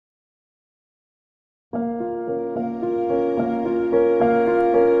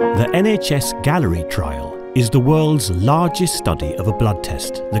NHS-Galleri trial is the world's largest study of a blood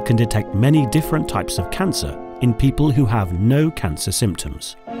test that can detect many different types of cancer in people who have no cancer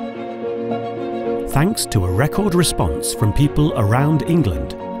symptoms. Thanks to a record response from people around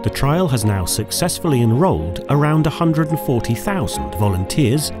England, the trial has now successfully enrolled around 140,000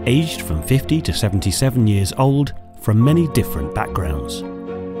 volunteers aged from 50 to 77 years old from many different backgrounds.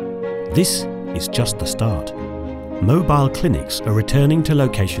 This is just the start. Mobile clinics are returning to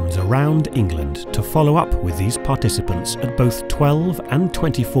locations around England to follow up with these participants at both 12 and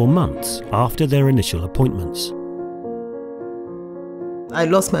 24 months after their initial appointments. I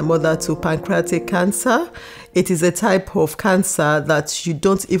lost my mother to pancreatic cancer. It is a type of cancer that you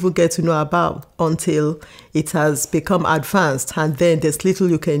don't even get to know about until it has become advanced, and then there's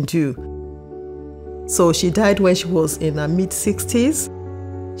little you can do. So she died when she was in her mid-60s.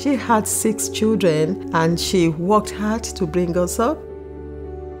 She had 6 children and she worked hard to bring us up.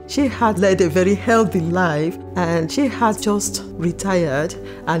 She had led a very healthy life and she had just retired,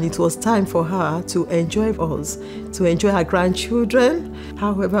 and it was time for her to enjoy us, to enjoy her grandchildren.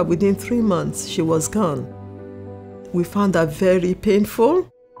 However, within 3 months, she was gone. We found that very painful.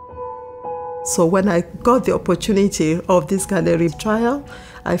 So when I got the opportunity of this Galleri trial,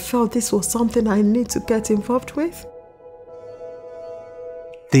 I felt this was something I need to get involved with.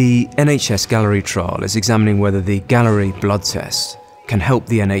 The NHS-Galleri trial is examining whether the Galleri blood test can help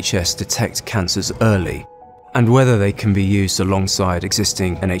the NHS detect cancers early, and whether they can be used alongside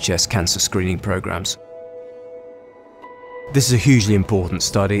existing NHS cancer screening programmes. This is a hugely important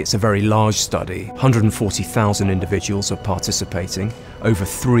study. It's a very large study. 140,000 individuals are participating over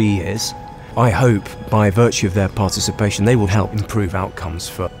 3 years. I hope, by virtue of their participation, they will help improve outcomes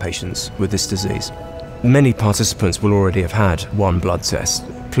for patients with this disease. Many participants will already have had 1 blood test.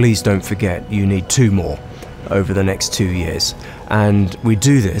 Please don't forget, you need 2 more over the next 2 years. And we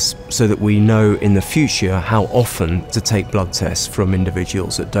do this so that we know in the future how often to take blood tests from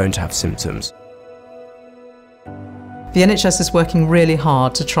individuals that don't have symptoms. The NHS is working really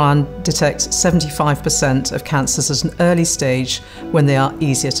hard to try and detect 75% of cancers at an early stage when they are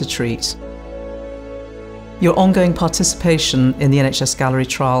easier to treat. Your ongoing participation in the NHS-Galleri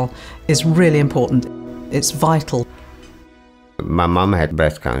trial is really important. It's vital. My mom had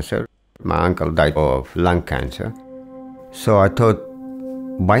breast cancer. My uncle died of lung cancer. So I thought,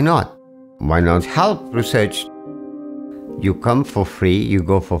 why not? Why not help research? You come for free, you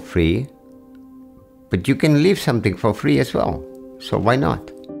go for free, but you can leave something for free as well. So why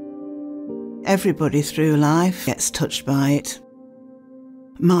not? Everybody through life gets touched by it.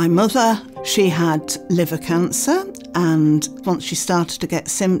 My mother, she had liver cancer, and once she started to get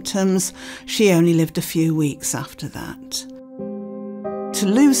symptoms, she only lived a few weeks after that. To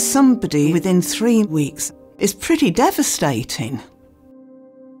lose somebody within 3 weeks is pretty devastating.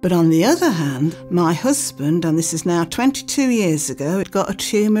 But on the other hand, my husband, and this is now 22 years ago, had got a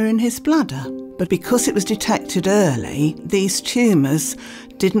tumour in his bladder. But because it was detected early, these tumours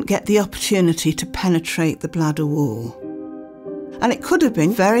didn't get the opportunity to penetrate the bladder wall. And it could have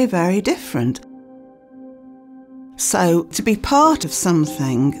been very, very different. So to be part of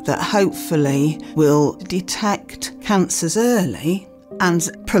something that hopefully will detect cancers early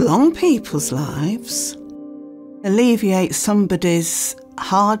and prolong people's lives, alleviate somebody's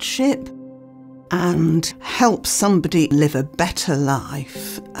hardship and help somebody live a better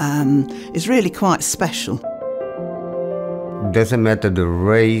life is really quite special. Doesn't matter the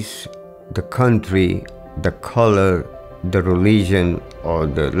race, the country, the color, the religion, or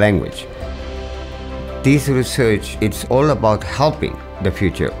the language. This research, it's all about helping the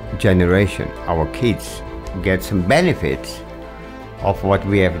future generation, our kids, get some benefits of what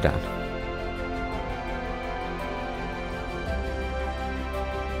we have done.